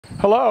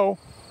Hello,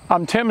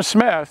 I'm Tim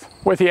Smith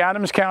with the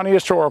Adams County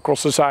Historical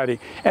Society,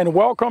 and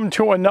welcome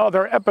to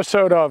another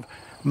episode of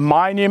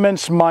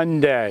Monuments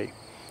Monday.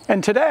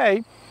 And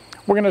today,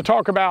 we're going to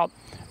talk about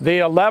the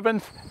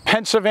 11th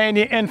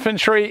Pennsylvania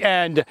Infantry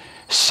and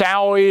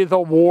Sallie the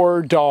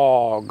War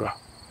Dog.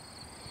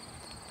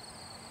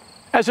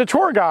 As a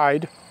tour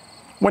guide,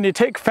 when you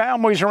take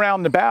families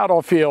around the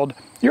battlefield,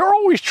 you're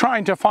always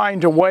trying to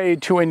find a way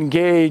to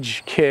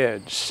engage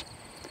kids.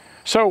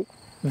 So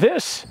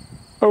this,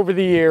 over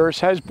the years,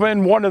 has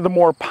been one of the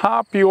more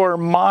popular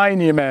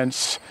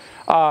monuments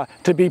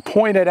to be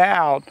pointed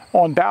out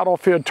on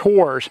battlefield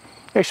tours,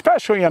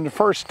 especially on the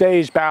first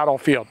day's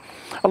battlefield.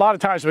 A lot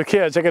of times with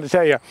kids, I got to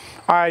tell you,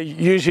 I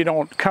usually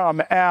don't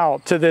come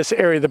out to this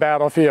area of the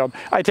battlefield.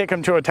 I take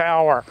them to a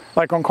tower,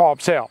 like on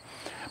Cobb's Hill.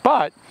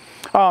 But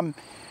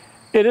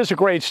it is a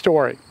great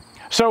story.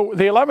 So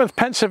the 11th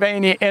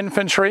Pennsylvania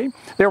Infantry,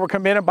 they were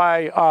commanded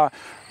by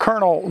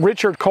Colonel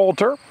Richard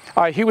Coulter.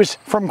 He was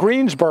from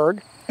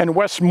Greensburg in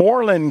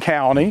Westmoreland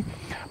County,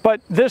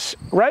 but this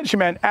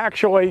regiment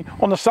actually,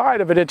 on the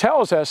side of it, it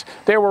tells us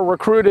they were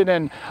recruited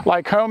in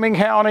Lycoming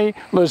County,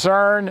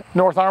 Luzerne,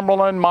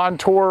 Northumberland,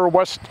 Montour,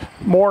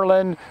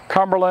 Westmoreland,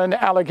 Cumberland,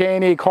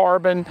 Allegheny,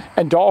 Carbon,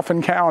 and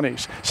Dauphin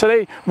counties. So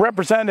they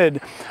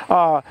represented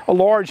a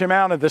large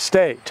amount of the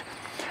state.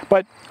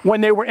 But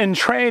when they were in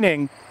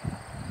training,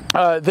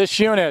 this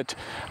unit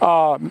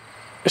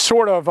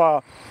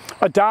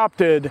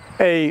adopted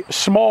a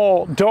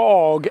small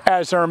dog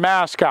as their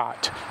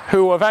mascot,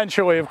 who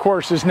eventually, of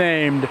course, is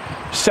named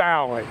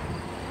Sallie.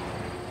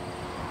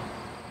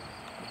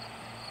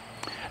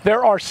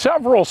 There are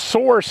several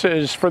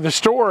sources for the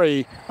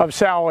story of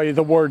Sallie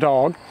the War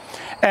Dog,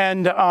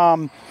 and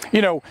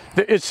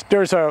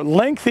there's a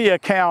lengthy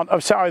account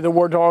of Sallie the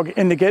War Dog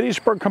in the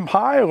Gettysburg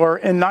Compiler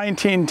in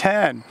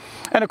 1910.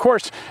 And of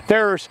course,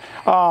 there's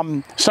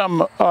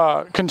some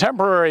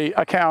contemporary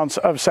accounts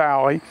of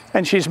Sallie,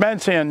 and she's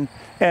mentioned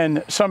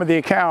in some of the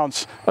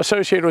accounts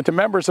associated with the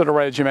members of the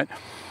regiment.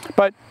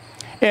 But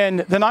in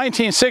the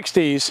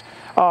 1960s,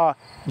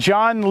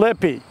 John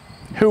Lippy,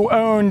 who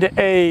owned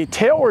a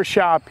tailor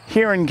shop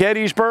here in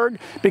Gettysburg,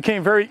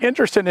 became very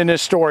interested in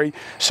this story.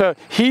 So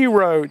he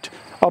wrote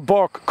a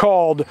book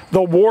called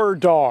The War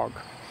Dog.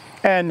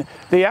 And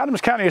the Adams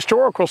County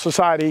Historical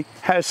Society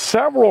has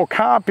several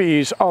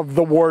copies of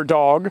The War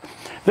Dog.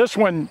 This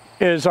one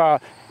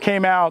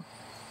came out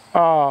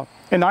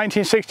in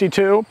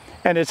 1962,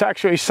 and it's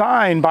actually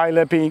signed by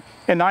Lippy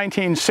in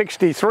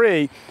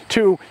 1963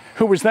 to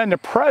who was then the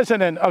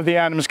president of the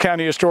Adams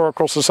County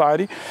Historical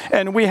Society.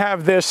 And we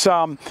have this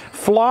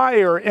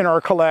flyer in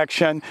our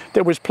collection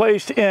that was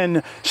placed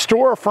in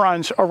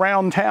storefronts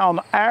around town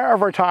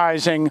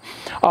advertising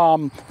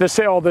the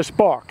sale of this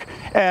book.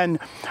 And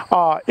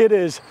it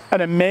is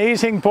an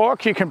amazing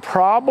book. You can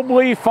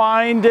probably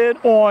find it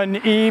on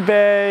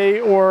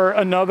eBay or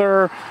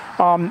another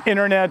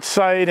internet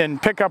site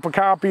and pick up a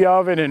copy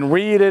of it and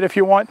read it if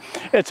you want.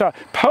 It's a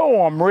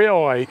poem,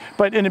 really,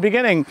 but in the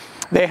beginning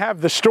they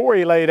have the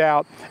story laid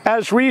out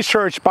as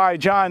researched by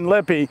John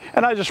Lippy,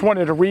 and I just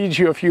wanted to read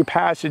you a few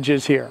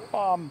passages here.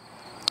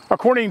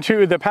 According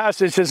to the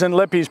passages in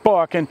Lippy's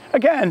book, and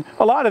again,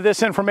 a lot of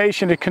this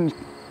information is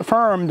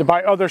confirmed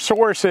by other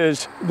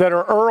sources that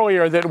are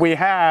earlier that we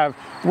have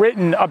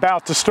written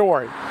about the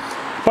story.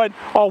 But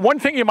one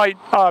thing you might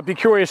be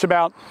curious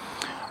about,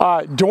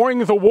 during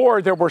the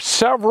war, there were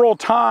several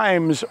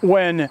times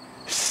when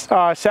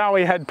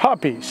Sallie had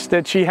puppies,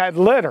 that she had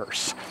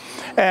litters.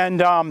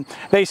 And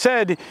they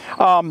said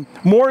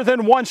more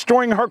than once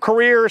during her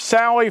career,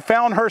 Sallie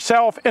found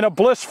herself in a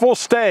blissful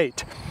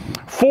state.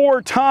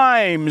 4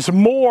 times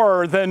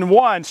more than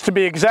once, to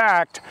be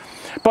exact.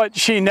 But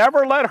she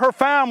never let her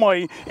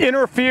family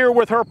interfere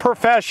with her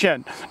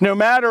profession, no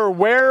matter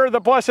where the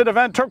blessed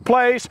event took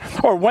place,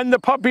 or when the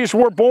puppies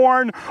were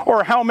born,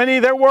 or how many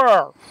there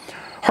were.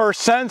 Her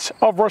sense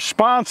of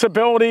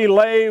responsibility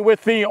lay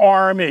with the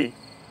Army.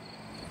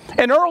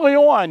 And early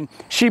on,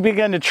 she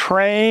began to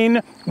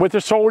train with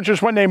the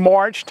soldiers when they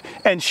marched,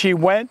 and she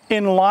went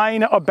in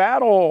line of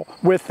battle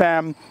with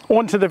them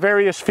onto the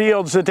various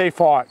fields that they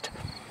fought.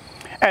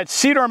 At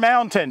Cedar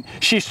Mountain,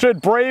 she stood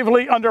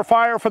bravely under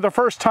fire for the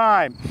first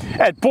time.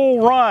 At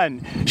Bull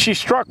Run, she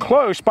struck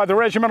close by the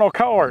regimental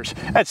colors.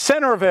 At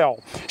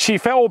Centerville, she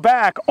fell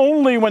back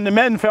only when the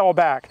men fell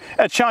back.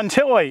 At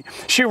Chantilly,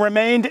 she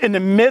remained in the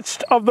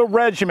midst of the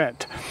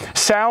regiment.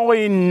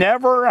 Sallie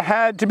never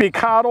had to be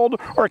coddled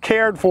or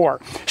cared for.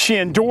 She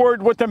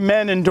endured what the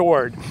men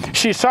endured.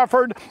 She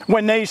suffered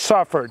when they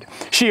suffered.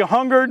 She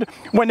hungered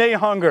when they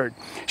hungered.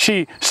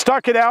 She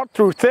stuck it out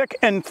through thick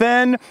and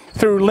thin,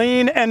 through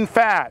lean and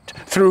fat,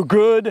 through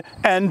good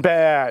and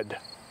bad.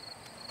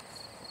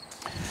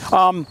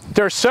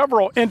 There are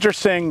several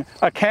interesting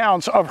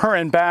accounts of her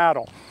in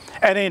battle.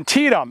 At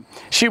Antietam,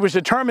 she was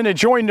determined to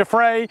join the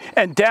fray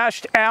and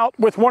dashed out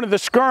with one of the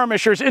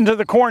skirmishers into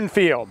the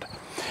cornfield.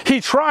 He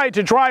tried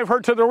to drive her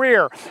to the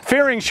rear,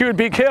 fearing she would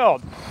be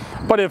killed.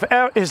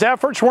 But his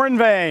efforts were in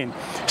vain.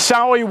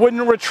 Sallie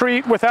wouldn't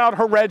retreat without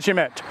her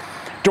regiment.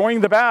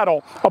 During the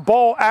battle, a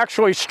ball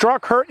actually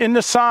struck her in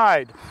the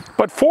side,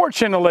 but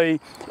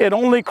fortunately, it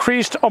only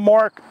creased a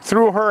mark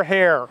through her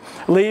hair,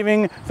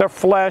 leaving the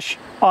flesh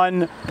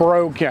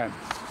unbroken.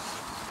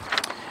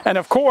 And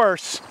of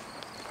course,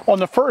 on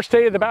the first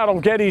day of the Battle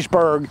of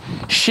Gettysburg,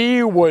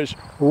 she was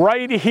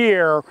right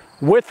here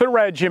with the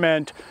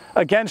regiment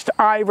against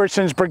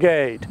Iverson's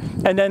brigade.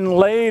 And then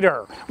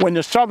later, when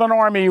the Southern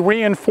Army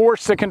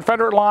reinforced the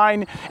Confederate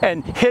line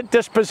and hit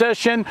this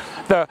position,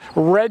 the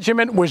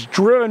regiment was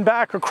driven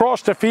back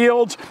across the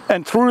fields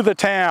and through the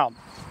town.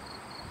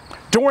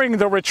 During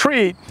the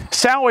retreat,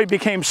 Sallie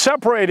became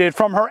separated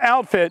from her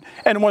outfit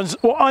and was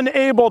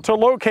unable to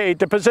locate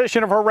the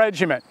position of her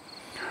regiment.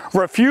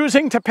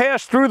 Refusing to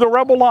pass through the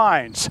rebel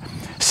lines,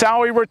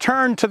 Sallie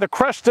returned to the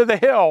crest of the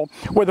hill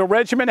where the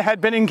regiment had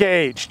been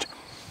engaged.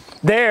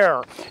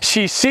 There,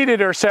 she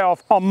seated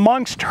herself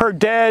amongst her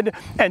dead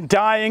and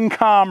dying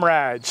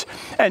comrades,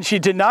 and she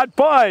did not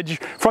budge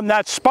from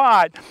that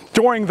spot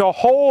during the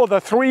whole of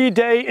the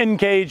 3-day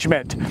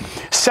engagement.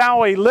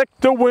 Sallie licked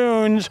the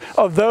wounds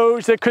of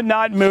those that could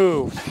not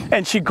move,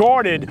 and she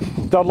guarded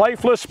the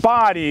lifeless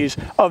bodies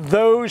of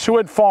those who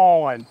had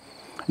fallen.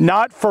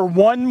 Not for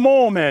one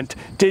moment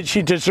did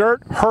she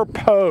desert her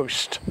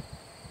post.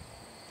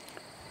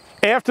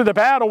 After the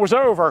battle was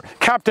over,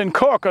 Captain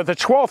Cook of the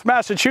 12th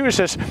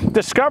Massachusetts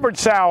discovered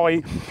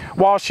Sallie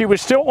while she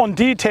was still on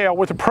detail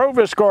with the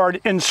Provost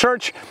Guard in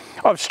search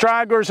of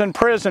stragglers and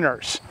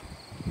prisoners.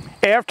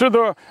 After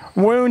the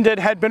wounded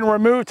had been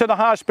removed to the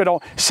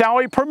hospital,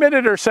 Sallie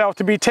permitted herself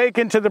to be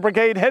taken to the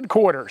brigade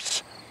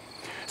headquarters.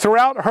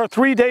 Throughout her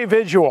 3-day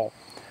vigil,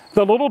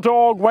 the little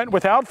dog went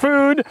without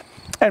food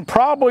and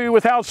probably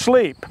without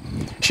sleep.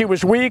 She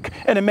was weak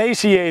and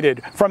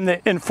emaciated from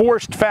the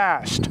enforced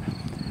fast.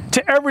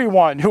 To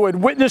everyone who had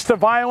witnessed the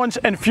violence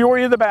and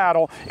fury of the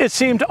battle, it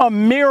seemed a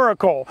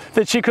miracle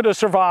that she could have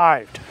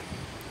survived.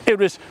 It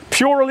was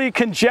purely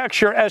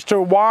conjecture as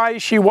to why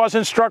she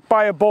wasn't struck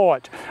by a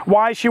bullet,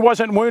 why she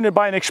wasn't wounded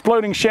by an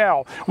exploding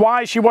shell,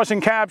 why she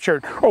wasn't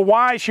captured, or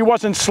why she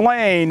wasn't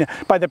slain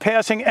by the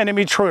passing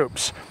enemy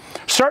troops.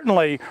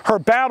 Certainly, her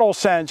battle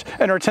sense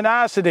and her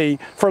tenacity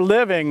for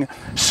living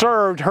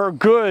served her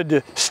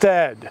good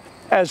stead,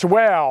 as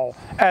well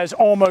as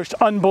almost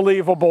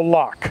unbelievable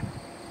luck.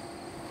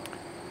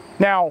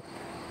 Now,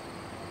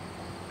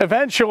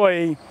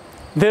 eventually,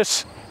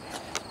 this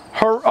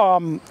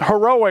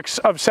heroics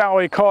of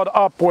Sallie caught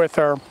up with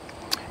her,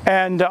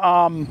 and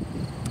on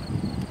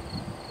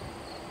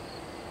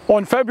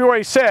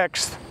February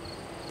 6th,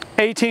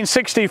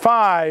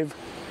 1865,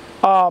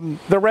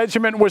 the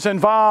regiment was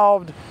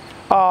involved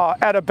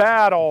at a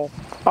battle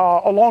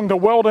along the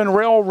Weldon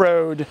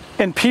Railroad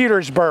in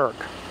Petersburg.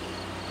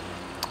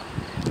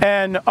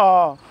 And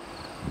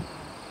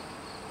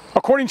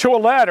according to a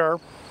letter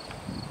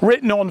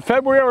written on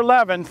February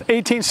 11th,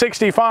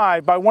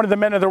 1865 by one of the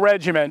men of the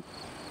regiment,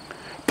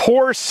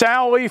 poor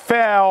Sallie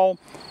fell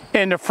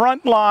in the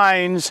front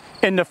lines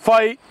in the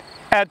fight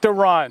at the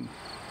Run.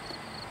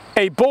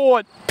 A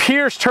bullet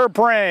pierced her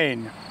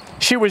brain.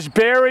 She was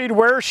buried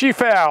where she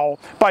fell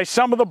by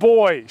some of the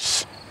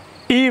boys,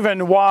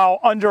 even while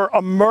under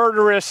a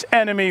murderous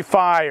enemy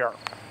fire.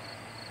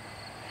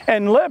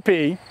 And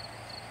Lippy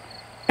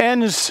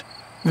ends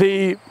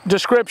the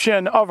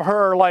description of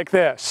her like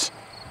this.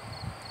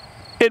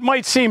 It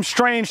might seem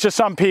strange to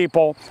some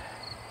people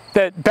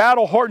that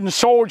battle-hardened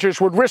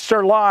soldiers would risk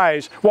their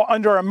lives while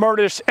under a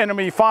murderous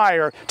enemy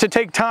fire to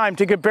take time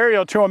to give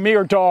burial to a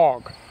mere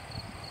dog.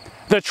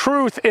 The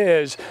truth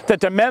is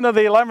that the men of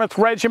the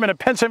 11th Regiment of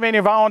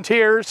Pennsylvania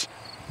Volunteers,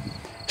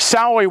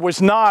 Sallie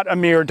was not a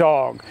mere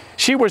dog.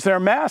 She was their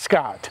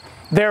mascot,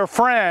 their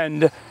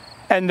friend,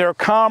 and their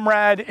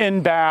comrade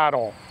in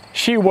battle.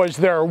 She was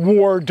their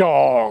war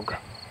dog.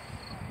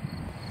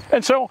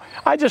 And so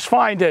I just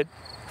find it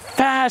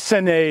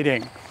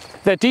fascinating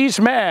that these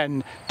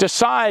men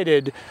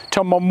decided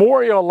to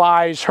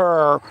memorialize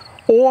her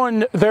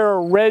on their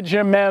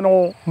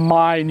regimental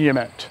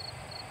monument.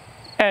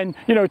 And,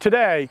 you know,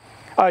 today,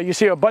 you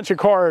see a bunch of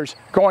cars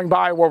going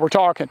by where we're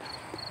talking.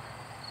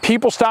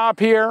 People stop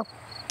here,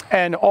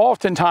 and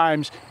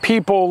oftentimes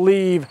people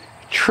leave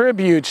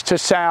tributes to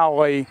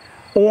Sallie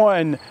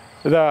on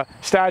the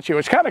statue.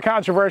 It's kind of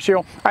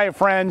controversial. I have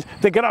friends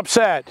that get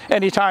upset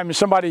anytime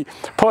somebody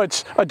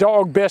puts a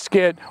dog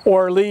biscuit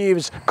or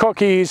leaves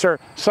cookies or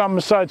some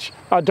such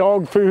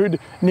dog food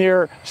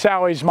near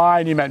Sallie's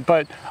monument.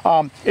 But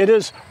it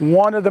is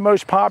one of the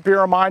most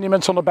popular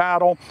monuments on the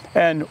battle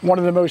and one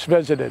of the most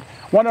visited.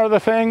 One other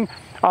thing,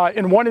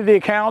 in one of the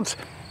accounts,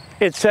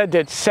 it said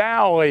that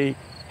Sallie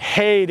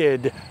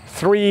hated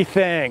 3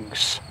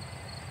 things: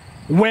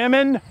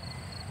 women,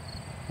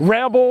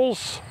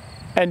 rebels,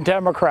 and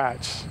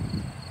Democrats.